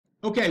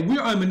Okay,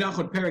 we're on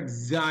Menachot Perek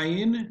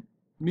Zayin,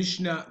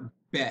 Mishnah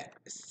Bet,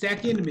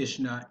 second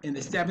Mishnah in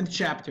the 7th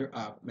chapter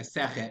of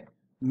Masechet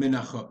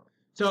Menachot.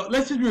 So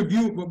let's just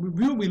review what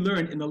we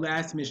learned in the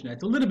last Mishnah.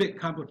 It's a little bit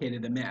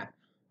complicated, the math.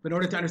 But in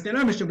order to understand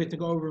our Mishnah, we have to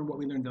go over what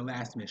we learned in the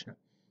last Mishnah.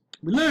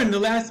 We learned in the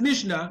last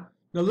Mishnah,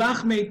 the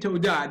Lachmei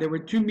Todah, there were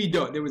two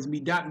Midot. There was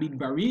Midat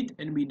Midbarit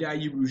and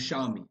Midat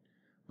Yerushalmi.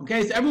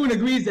 Okay, so everyone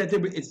agrees that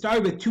it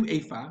started with 2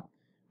 Ephah,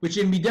 which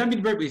in Midat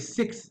Midbarit was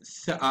 6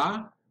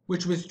 Sa'ah,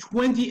 which was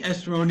 20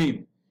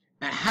 esronim.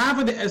 And half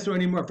of the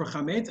esronim were for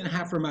chametz and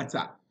half for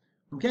matzah.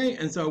 Okay,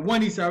 and so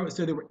one isar,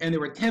 there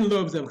were 10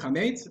 loaves of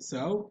chametz,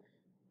 so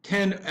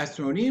 10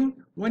 esronim,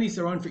 one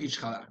isaron for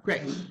each challah.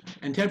 Great.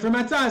 And 10 for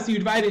matzah, so you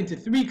divide it into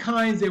 3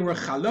 kinds. They were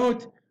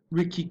chalot,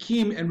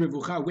 rikikim, and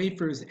revucha,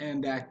 wafers,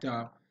 and that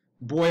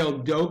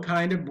boiled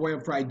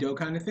fried dough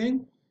kind of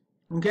thing.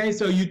 Okay,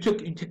 so you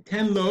took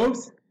 10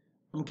 loaves.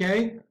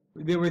 Okay,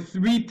 there were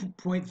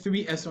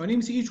 3.3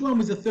 esronim, so each one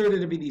was a third of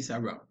the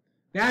isaron.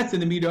 That's in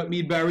the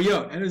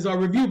Midbariot, and it's our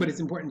review, but it's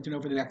important to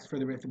know for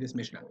this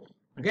Mishnah.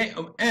 Okay,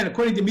 and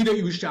according to Midot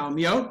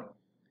Yerushalmiot,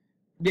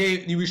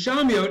 the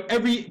Yerushalmiot,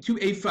 every 2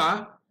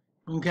 Ephah,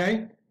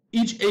 okay,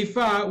 each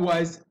Ephah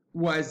was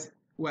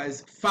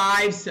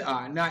 5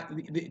 Sa'ah, not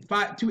the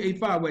 2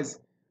 Ephah was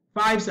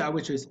 5 Sa'ah,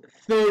 which was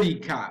 30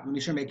 kav. Let me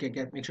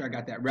make sure I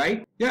got that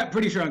right. Yeah,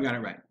 pretty sure I got it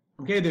right.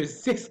 Okay,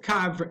 there's 6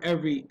 kav for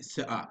every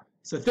Sa'ah.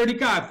 So 30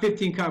 kav,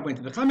 15 kav went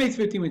to the chametz,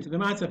 15 went to the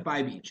matzah,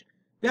 5 each.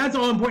 That's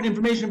all important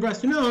information for us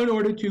to know in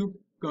order to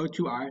go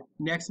to our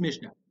next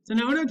Mishnah. So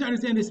now in order to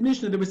understand this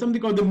Mishnah, there was something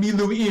called the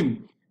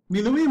Miluim.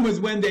 Miluim was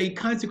when they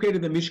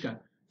consecrated the Mishkan.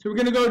 So we're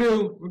going to go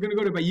to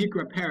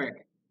Vayikra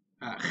Perek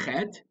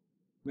Chet.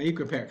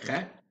 Vayikra Perek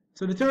Chet.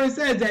 So the Torah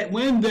says that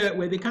when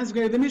they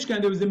consecrated the Mishkan,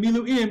 there was a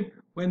Miluim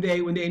when they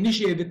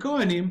initiated the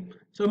Kohanim.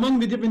 So among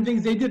the different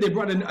things they did, they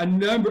brought a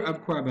number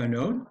of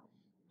korbanot.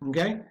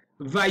 Okay,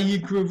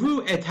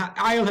 Vayikruvu et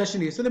ha'ayil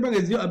hashani. So they brought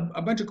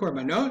a bunch of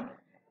korbanot.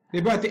 They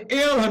brought the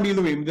El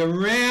HaMiluim, the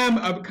ram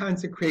of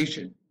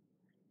consecration.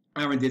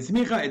 Aaron did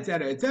smicha,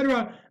 etc.,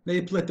 etc. They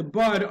put the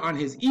blood on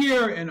his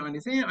ear and on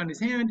his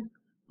hand.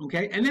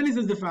 Okay, and then it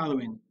says the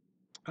following: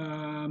 He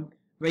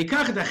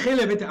took the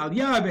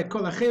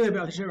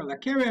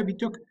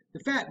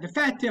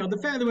fat tail, the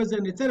fat that was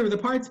in, etc., the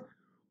parts.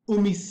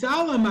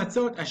 Umisala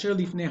matzot asher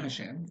lifnei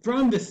Hashem,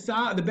 from the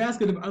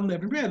basket of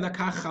unleavened bread,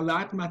 lakach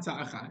chalat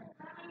matzah achad,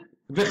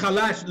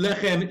 v'chalat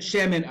lechem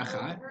shemen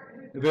achad.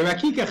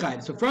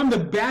 So from the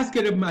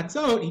basket of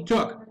matzot, he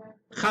took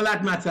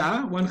chalat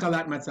matzah, one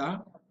chalat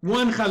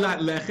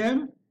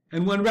lechem,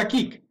 and one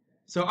rakik.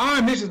 So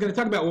our Mishnah is going to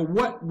talk about,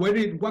 well,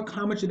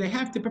 how much do they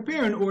have to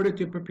prepare in order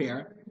to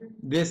prepare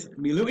this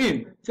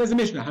miluim? It says the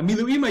Mishnah,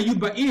 hamiluim ayu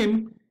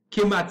ba'im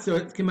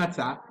kimatzah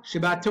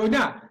shebat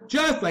todah.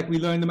 Just like we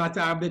learned the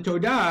matzah of the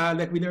todah,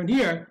 like we learned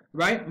here,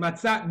 right?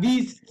 Matzah,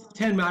 these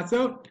 10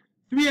 matzot,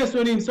 3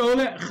 esronim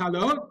sole,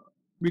 chalot,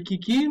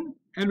 rikikim,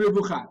 and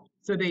revucha.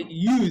 So they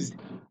used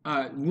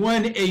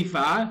 1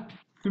 ephah,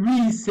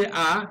 3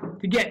 se'ah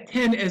to get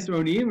 10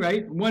 esronim,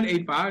 right? 1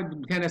 ephah,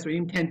 10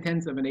 esronim, 10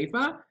 tenths of an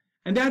ephah.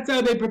 And that's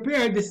how they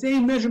prepared the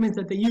same measurements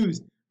that they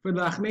used for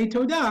the Lachmei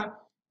Todah.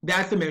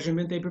 That's the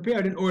measurement they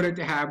prepared in order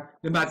to have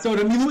the matzot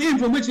miluim,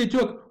 from which they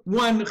took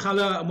 1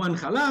 challah, 1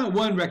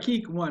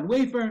 rakik, 1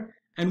 wafer,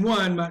 and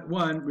 1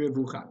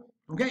 revucha.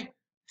 Okay?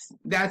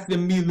 That's the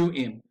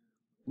miluim.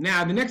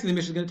 Now, the next thing the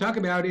Mishnah is going to talk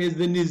about is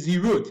the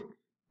nizirut.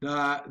 The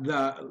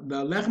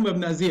lechem of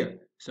Nazir.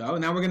 So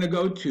now we're going to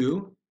go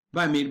to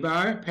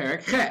Bamidbar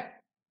Perek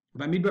Chet,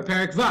 Bamidbar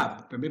Perek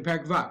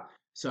Vav.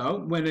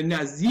 So when a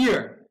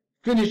Nazir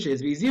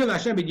finishes, Vizir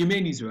Lashem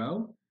b'Yomei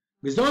Nizro,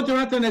 V'zol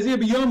Torata Nazir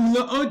b'Yom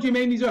Lo'ot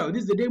Yomei Nizro.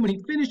 This is the day when he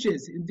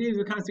finishes, in the day of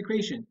the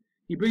consecration.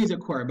 He brings a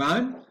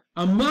korban.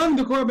 Among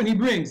the korban he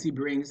brings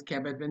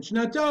Kebet Ben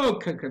Shnato,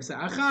 Kavsa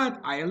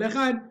Achat, Ayal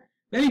Echad.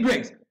 Then he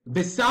brings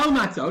V'sal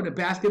Matzot, a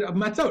basket of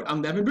matzot,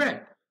 unleavened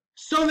bread.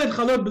 Solet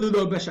chalot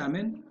b'lulo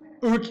b'shamen,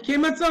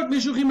 urikikim matzot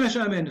mishuchim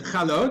b'shamen,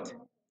 chalot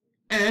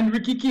and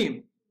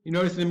rikikim. You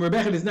notice the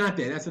Rebecca is not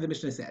there. That's what the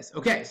Mishnah says.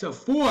 Okay, so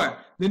for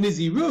the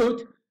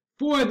nizirut,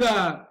 for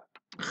the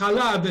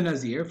challah of the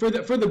nazir, for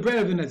the bread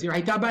of the nazir,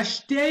 hayta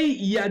bashtei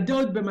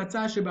yadot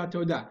b'matzah shebat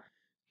todah.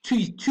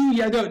 2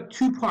 yadot,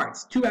 2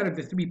 parts, 2 out of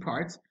the 3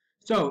 parts.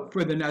 So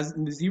for the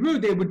nizirut,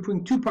 they would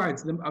bring 2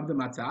 parts of the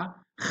matzah,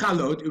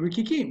 chalot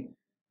urikikim.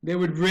 They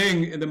would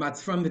bring the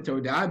matzah from the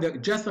todah,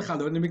 just the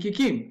chalot and the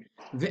rikikim.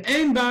 The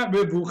en ba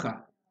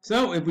revucha.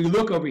 So if we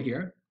look over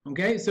here,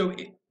 okay, so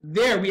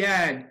there we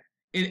had,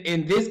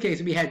 in this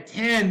case, we had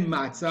 10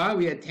 matzah,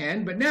 we had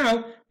 10, but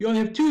now you only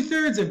have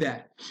 2/3 of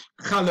that,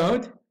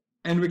 chalot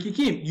and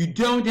rikikim. You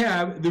don't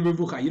have the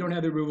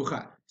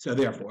revucha. So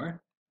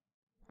therefore,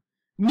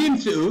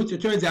 nimtzu, so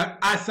it turns out,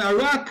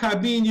 asara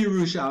kabin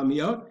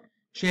Yerushalmiot,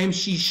 shem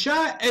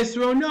shisha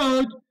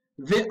esronot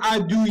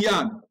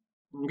ve'aduyam.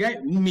 Okay,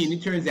 meaning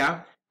it turns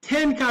out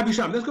 10 kav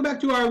Yerushalmi. Let's go back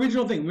to our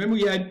original thing. Remember,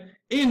 we had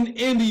in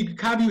the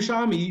kav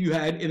Yerushalmi, you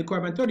had in the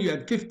korban Torah, you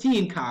had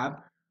 15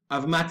 kav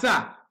of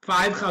matzah,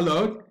 5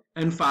 chalot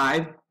and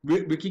 5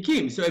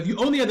 rikikim. So if you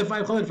only had the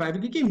 5 chol and 5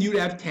 rikikim, you'd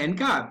have 10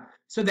 kav.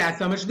 So that's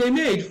how much they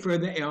made for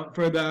the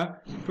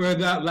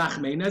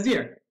lachmei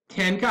nazir,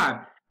 10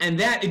 kav. And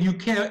that if you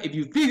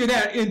figure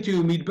that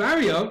into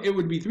midbario, it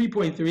would be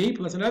 3.3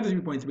 plus another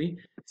 3.3,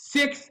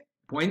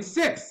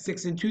 6.6,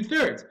 6 and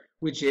 2/3,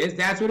 which is,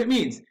 that's what it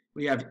means.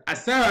 We have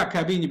asara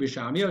kavin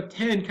yibishami,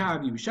 10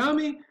 kav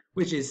yibishami,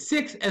 which is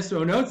 6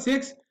 esronot,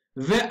 6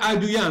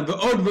 ve'aduyam,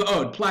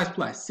 ve'od,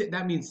 plus.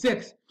 That means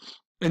 6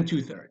 and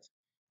 2/3.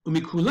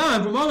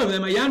 Umikulam, from all of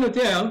them,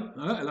 ayanotel,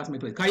 I lost my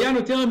place.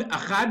 Kayanotel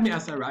achad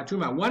me'asara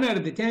truma. 1 out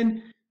of the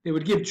 10, they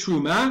would give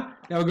truma.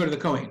 That would go to the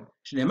kohen.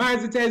 Shneimar,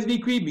 as it says,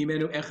 vikri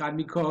mimenu echad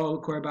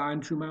mikol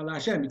korban truma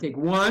laHashem. You take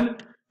 1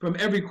 from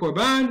every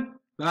korban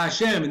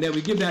laHashem, and then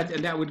we give that,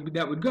 and that would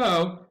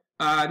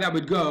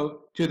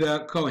go to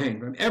the kohen.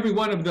 From every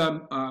one of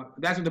them,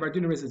 that's what the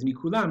Bartuna says.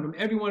 Mikulam, from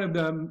every one of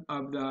them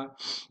of the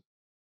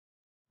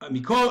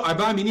Mikol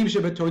arba minim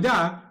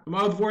shebatoda, from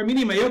all the 4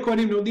 minim,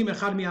 ayokonim nodim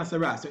echad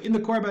mi'asara. So in the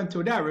korban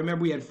todah,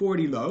 remember we had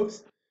 40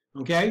 loaves,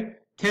 okay,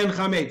 10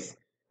 chametz,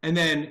 and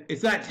then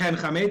it's not 10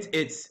 chametz,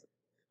 it's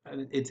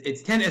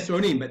 10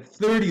 esronim, but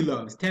 30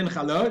 loaves, 10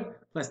 chalot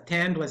plus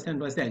 10 plus 10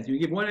 plus 10. So you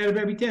give 1 out of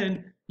every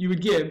 10, you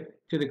would give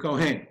to the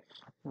kohen,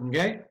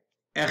 okay.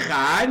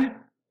 Echad.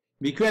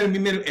 You can't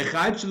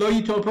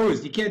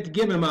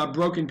give him a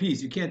broken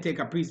piece. You can't take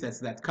a piece that's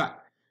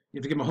cut. You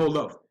have to give him a whole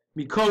loaf.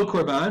 Mikol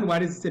korban. Why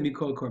does it say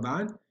mikol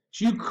korban?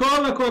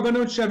 Shikol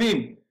korbanot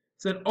shavim.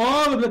 So that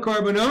all of the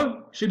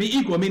korbanot should be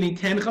equal, meaning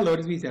 10 chalot,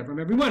 as we said, from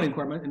everyone in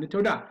korban in the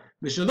Torah.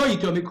 Mishalo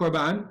yitomi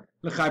korban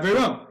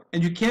l'chavero.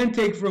 And you can't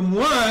take from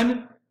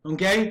one,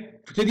 okay,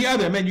 to the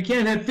other. Man, you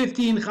can't have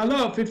 15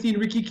 chalot, 15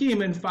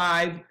 rikikim, and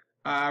 5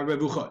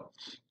 revuchot.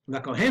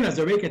 L'kohen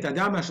hazorek et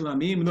adam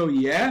hashlamim lo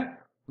yeh.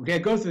 Okay,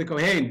 it goes to the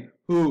kohen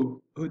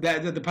who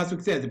that the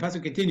pasuk says. The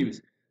pasuk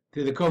continues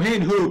to the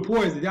kohen who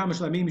pours the dam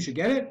shlamim. You should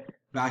get it.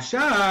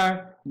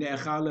 Vashar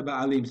ne'echal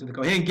leba'alim. So the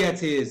kohen gets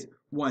his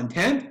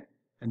 1/10,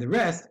 and the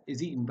rest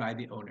is eaten by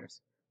the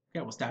owners.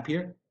 Okay, we'll stop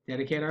here.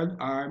 Dedicate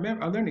our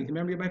learning to the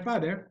memory of my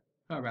father,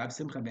 Rav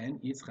Simcha ben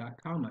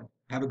Yitzchak Kalman.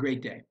 Have a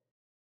great day.